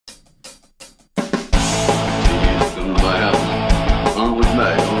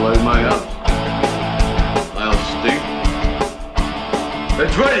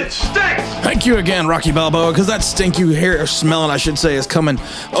right, it stinks! Thank you again, Rocky Balboa, because that stink you hear or smelling, I should say, is coming,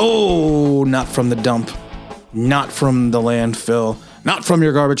 not from the dump, not from the landfill, not from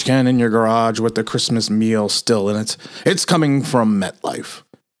your garbage can in your garage with the Christmas meal still in it. It's coming from MetLife.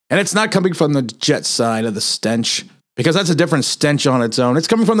 And it's not coming from the Jet side of the stench, because that's a different stench on its own. It's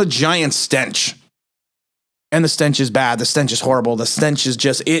coming from the Giant stench. And the stench is bad. The stench is horrible. The stench is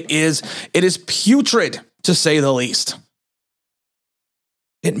just, it is putrid, to say the least.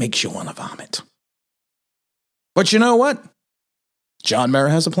 It makes you want to vomit. But you know what? John Mara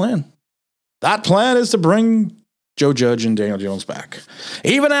has a plan. That plan is to bring Joe Judge and Daniel Jones back.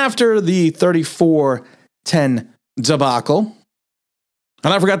 Even after the 34-10 debacle.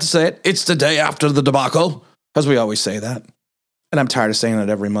 And I forgot to say it. It's the day after the debacle, as we always say that. And I'm tired of saying it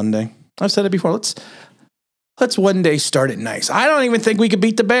every Monday. I've said it before. Let's one day start it nice. I don't even think we could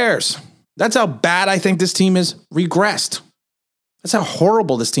beat the Bears. That's how bad I think this team has regressed. That's how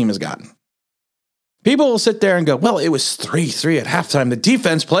horrible this team has gotten. People will sit there and go, well, it was 3-3 at halftime. The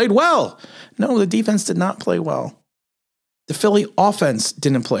defense played well. No, the defense did not play well. The Philly offense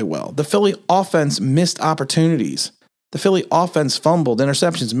didn't play well. The Philly offense missed opportunities. The Philly offense fumbled,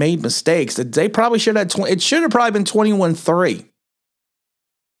 interceptions, made mistakes. They probably should have it should have probably been 21-3.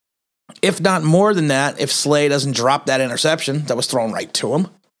 If not more than that, if Slay doesn't drop that interception that was thrown right to him.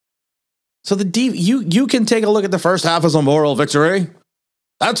 So you can take a look at the first half as a moral victory.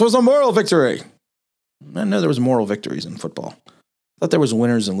 That was a moral victory. I know there was moral victories in football. I thought there was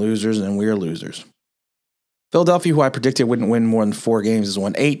winners and losers, and we're losers. Philadelphia, who I predicted wouldn't win more than 4 games, has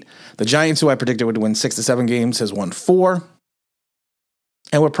won 8. The Giants, who I predicted would win 6 to 7 games, has won 4.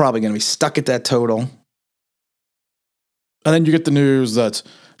 And we're probably going to be stuck at that total. And then you get the news that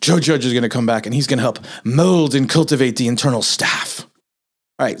Joe Judge is going to come back and he's going to help mold and cultivate the internal staff.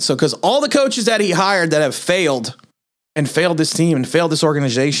 All right, so because all the coaches that he hired that have failed and failed this team and failed this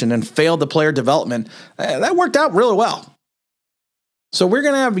organization and failed the player development, that worked out really well. So we're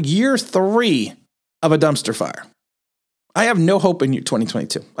going to have year 3 of a dumpster fire. I have no hope in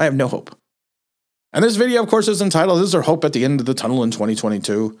 2022. I have no hope. And this video, of course, is entitled, Is There Hope at the End of the Tunnel in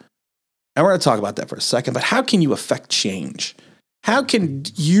 2022? And we're going to talk about that for a second, but how can you affect change? How can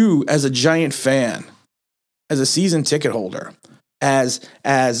you, as a Giant fan, as a season ticket holder, as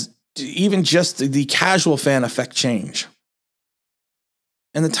even just the casual fan, affect change?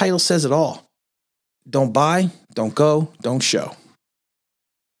 And the title says it all. Don't buy, don't go, don't show.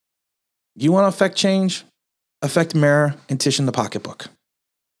 You want to affect change? Affect Mara and Tish in the pocketbook.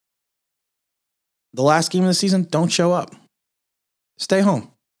 The last game of the season, don't show up. Stay home.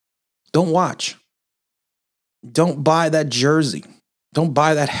 Don't watch. Don't buy that jersey. Don't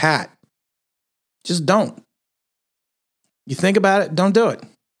buy that hat. Just don't. You think about it, don't do it.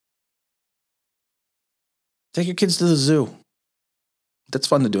 Take your kids to the zoo. That's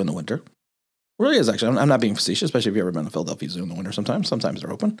fun to do in the winter. It really is, actually. I'm not being facetious, especially if you've ever been to Philadelphia Zoo in the winter sometimes. Sometimes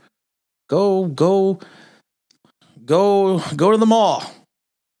they're open. Go to the mall.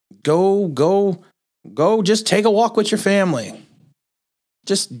 Go just take a walk with your family.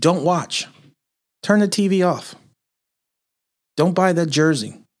 Just don't watch. Turn the TV off. Don't buy that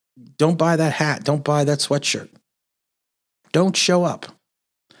jersey. Don't buy that hat. Don't buy that sweatshirt. Don't show up.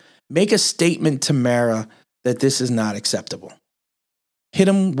 Make a statement to Mara that this is not acceptable. Hit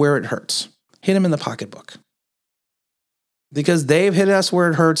him where it hurts. Hit him in the pocketbook. Because they've hit us where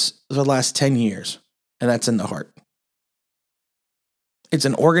it hurts for the last 10 years, and that's in the heart. It's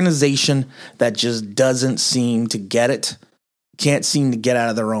an organization that just doesn't seem to get it, can't seem to get out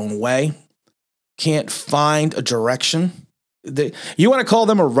of their own way, can't find a direction. You want to call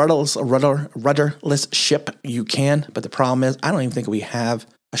them a rudderless ship, you can, but the problem is I don't even think we have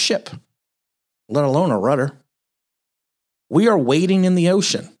a ship, let alone a rudder. We are wading in the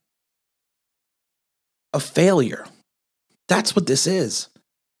ocean. A failure. That's what this is.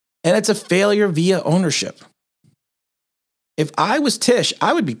 And it's a failure via ownership. If I was Tish,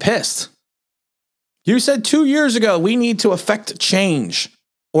 I would be pissed. You said 2 years ago, we need to affect change,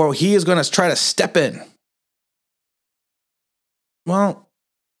 or he is going to try to step in. Well,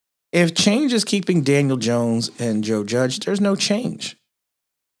 if change is keeping Daniel Jones and Joe Judge, there's no change.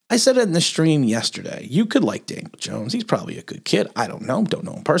 I said it in the stream yesterday. You could like Daniel Jones. He's probably a good kid. I don't know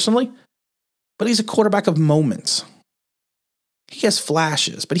him personally. But he's a quarterback of moments. He has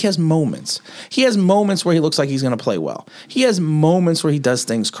flashes, but he has moments. He has moments where he looks like he's going to play well. He has moments where he does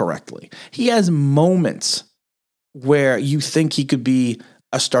things correctly. He has moments where you think he could be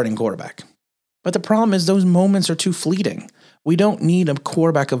a starting quarterback. But the problem is those moments are too fleeting. We don't need a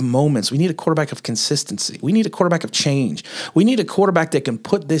quarterback of moments. We need a quarterback of consistency. We need a quarterback of change. We need a quarterback that can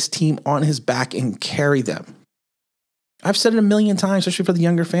put this team on his back and carry them. I've said it a million times, especially for the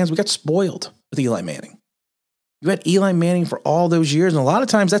younger fans. We got spoiled with Eli Manning. You had Eli Manning for all those years, and a lot of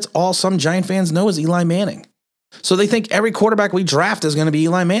times that's all some Giant fans know is Eli Manning. So they think every quarterback we draft is going to be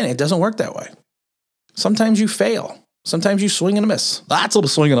Eli Manning. It doesn't work that way. Sometimes you fail. Sometimes you swing and a miss. That's a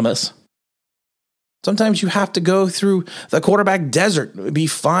swing and a miss. Sometimes you have to go through the quarterback desert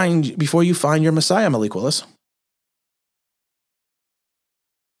before you find your Messiah, Malik Willis.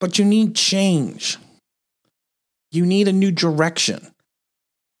 But you need change. You need a new direction.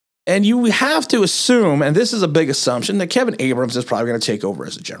 And you have to assume, and this is a big assumption, that Kevin Abrams is probably going to take over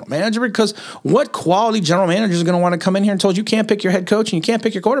as a general manager, because what quality general manager is going to want to come in here and tell you can't pick your head coach and you can't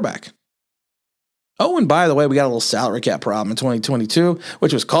pick your quarterback? Oh, and by the way, we got a little salary cap problem in 2022,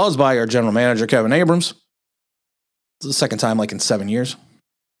 which was caused by our general manager, Kevin Abrams. It's the second time like in 7 years.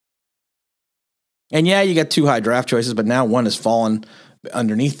 And yeah, you got 2 high draft choices, but now one has fallen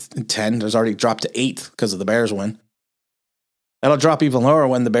underneath 10. There's already dropped to 8 because of the Bears win. That'll drop even lower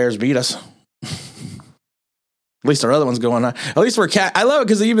when the Bears beat us. At least our other one's going on. At least I love it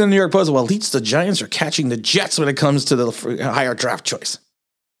because even the New York Post, well, at least the Giants are catching the Jets when it comes to the higher draft choice.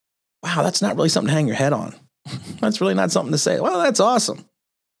 Wow, that's not really something to hang your head on. That's really not something to say. Well, that's awesome.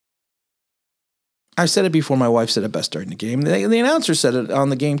 I said it before. My wife said it best during the game. The announcer said it on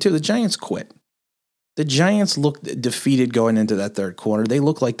the game too. The Giants quit. The Giants looked defeated going into that third quarter. They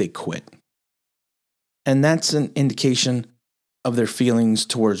look like they quit. And that's an indication of their feelings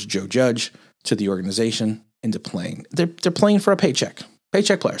towards Joe Judge, to the organization, into playing. They're playing for a paycheck.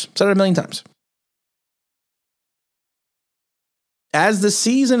 Paycheck players. Said it a million times. As the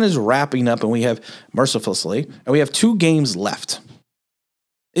season is wrapping up and we have, mercilessly, and we have 2 games left,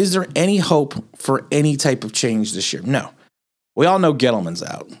 is there any hope for any type of change this year? No. We all know Gettleman's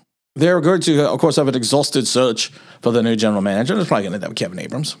out. They're going to, of course, have an exhausted search for the new general manager. It's probably going to end up with Kevin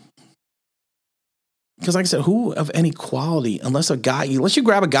Abrams. Because like I said, who of any quality, unless you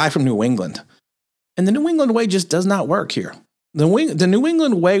grab a guy from New England, and the New England way just does not work here. The New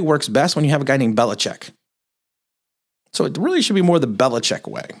England way works best when you have a guy named Belichick. So it really should be more the Belichick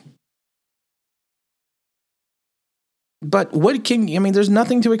way. But there's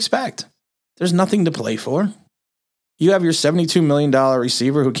nothing to expect. There's nothing to play for. You have your $72 million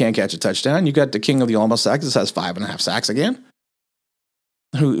receiver who can't catch a touchdown. You got the king of the almost sacks that has 5.5 sacks again.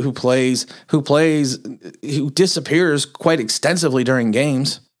 Who disappears quite extensively during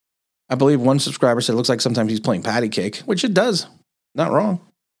games. I believe one subscriber said it looks like sometimes he's playing patty cake, which it does. Not wrong.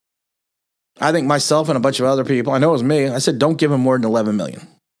 I think myself and a bunch of other people, I know it was me, I said don't give him more than $11 million.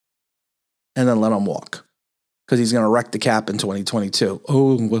 And then let him walk. Because he's going to wreck the cap in 2022.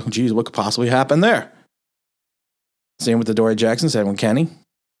 Oh, well, geez, what could possibly happen there? Same with Adoree Jackson, same with Kenny.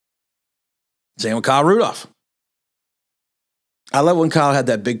 Same with Kyle Rudolph. I love when Kyle had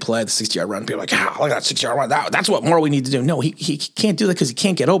that big play, the 60-yard run. People are like, look at that 60-yard run. That's what more we need to do. No, he can't do that because he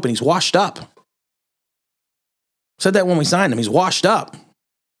can't get open. He's washed up. Said that when we signed him. He's washed up.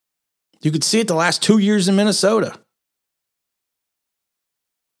 You could see it the last 2 years in Minnesota.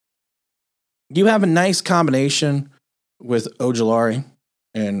 You have a nice combination with Ojulari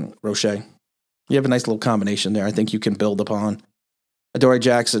and Roche. You have a nice little combination there. I think you can build upon. Adoree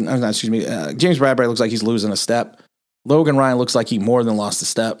Jackson, James Bradbury looks like he's losing a step. Logan Ryan looks like he more than lost a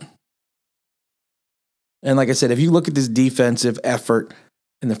step. And like I said, if you look at this defensive effort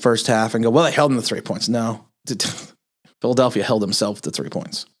in the first half and go, well, they held him to 3 points. No. Philadelphia held himself to 3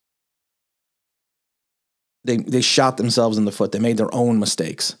 points. They shot themselves in the foot. They made their own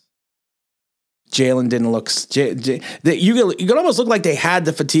mistakes. Jalen didn't look... You could almost look like they had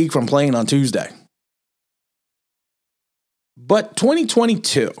the fatigue from playing on Tuesday. But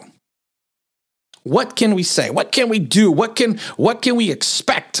 2022... what can we say? What can we do? What can we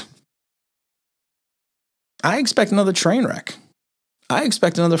expect? I expect another train wreck. I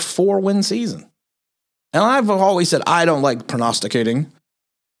expect another 4-win season. And I've always said I don't like prognosticating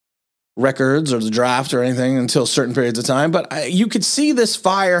records or the draft or anything until certain periods of time. But you could see this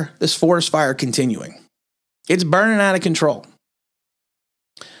forest fire continuing. It's burning out of control.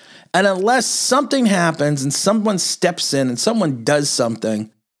 And unless something happens and someone steps in and someone does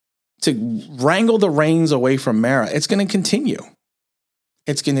something to wrangle the reins away from Mara, it's going to continue.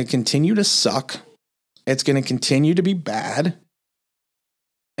 It's going to continue to suck. It's going to continue to be bad.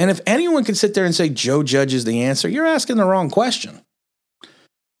 And if anyone can sit there and say Joe Judge is the answer, you're asking the wrong question.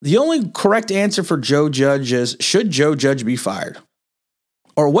 The only correct answer for Joe Judge is, should Joe Judge be fired?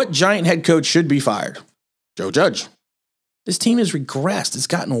 Or what Giant head coach should be fired? Joe Judge. This team has regressed. It's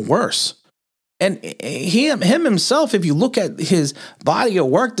gotten worse. And him himself, if you look at his body of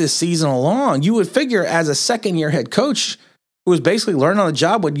work this season along, you would figure as a second-year head coach who was basically learning on the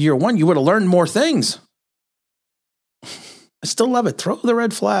job with year one, you would have learned more things. I still love it. Throw the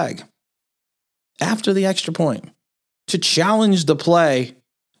red flag after the extra point to challenge the play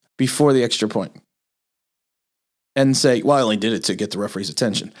before the extra point and say, well, I only did it to get the referee's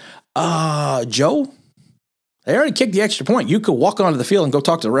attention. Joe, they already kicked the extra point. You could walk onto the field and go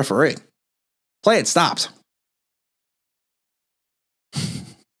talk to the referee. Play it stopped.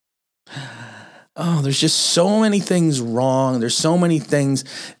 Oh, there's just so many things wrong. There's so many things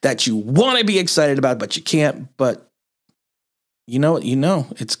that you want to be excited about, but you can't. But you know what? You know,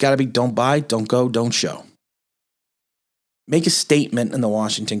 it's got to be don't buy, don't go, don't show. Make a statement in the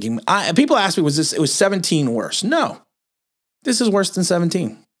Washington game. People ask me, it was 17 worse? No, this is worse than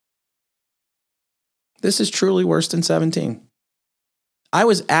 17. This is truly worse than 17. I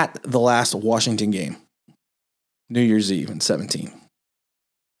was at the last Washington game, New Year's Eve in 17.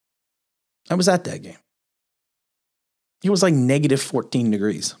 I was at that game. It was like negative 14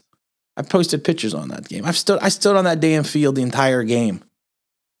 degrees. I posted pictures on that game. I stood on that damn field the entire game.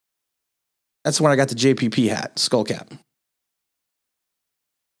 That's when I got the JPP hat, skull cap.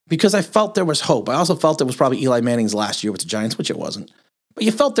 Because I felt there was hope. I also felt it was probably Eli Manning's last year with the Giants, which it wasn't. But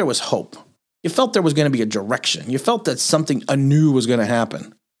you felt there was hope. You felt there was going to be a direction. You felt that something anew was going to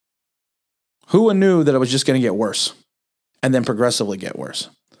happen. Who knew that it was just going to get worse and then progressively get worse?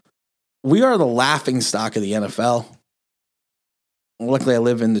 We are the laughing stock of the NFL. Luckily, I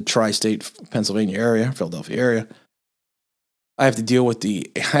live in the tri-state Pennsylvania area, Philadelphia area. I have to deal with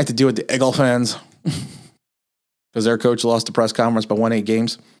the Eagle fans because their coach lost the press conference but won 8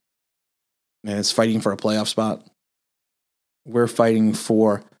 games and is fighting for a playoff spot. We're fighting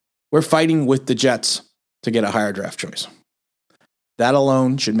with the Jets to get a higher draft choice. That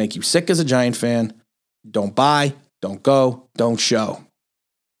alone should make you sick as a Giant fan. Don't buy, don't go, don't show.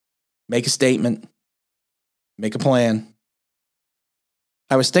 Make a statement. Make a plan.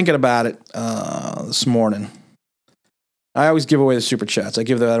 I was thinking about it this morning. I always give away the super chats. I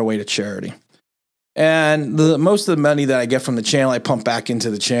give that away to charity. And most of the money that I get from the channel, I pump back into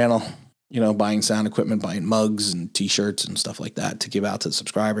the channel. You know, buying sound equipment, buying mugs and T-shirts and stuff like that to give out to the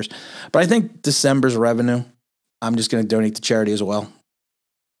subscribers. But I think December's revenue, I'm just going to donate to charity as well.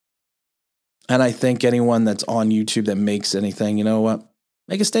 And I think anyone that's on YouTube that makes anything, you know what?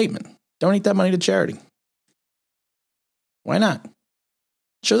 Make a statement. Donate that money to charity. Why not?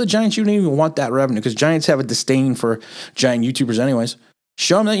 Show the Giants you don't even want that revenue because Giants have a disdain for Giant YouTubers anyways.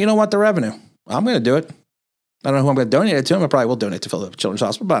 Show them that you don't want the revenue. I'm going to do it. I don't know who I'm going to donate it to. I probably will donate to Philadelphia Children's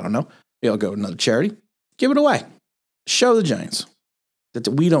Hospital, but I don't know. Maybe I'll go to another charity. Give it away. Show the Giants that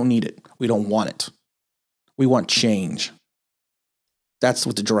we don't need it. We don't want it. We want change. That's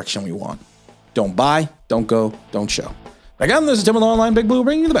what the direction we want. Don't buy, don't go, don't show. Again, this is Tim with Online Big Blue,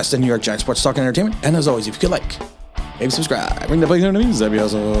 bringing you the best in New York Giants sports talk and entertainment. And as always, if you could like, maybe subscribe, ring the bell notifications, that'd be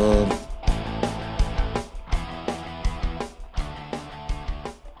awesome.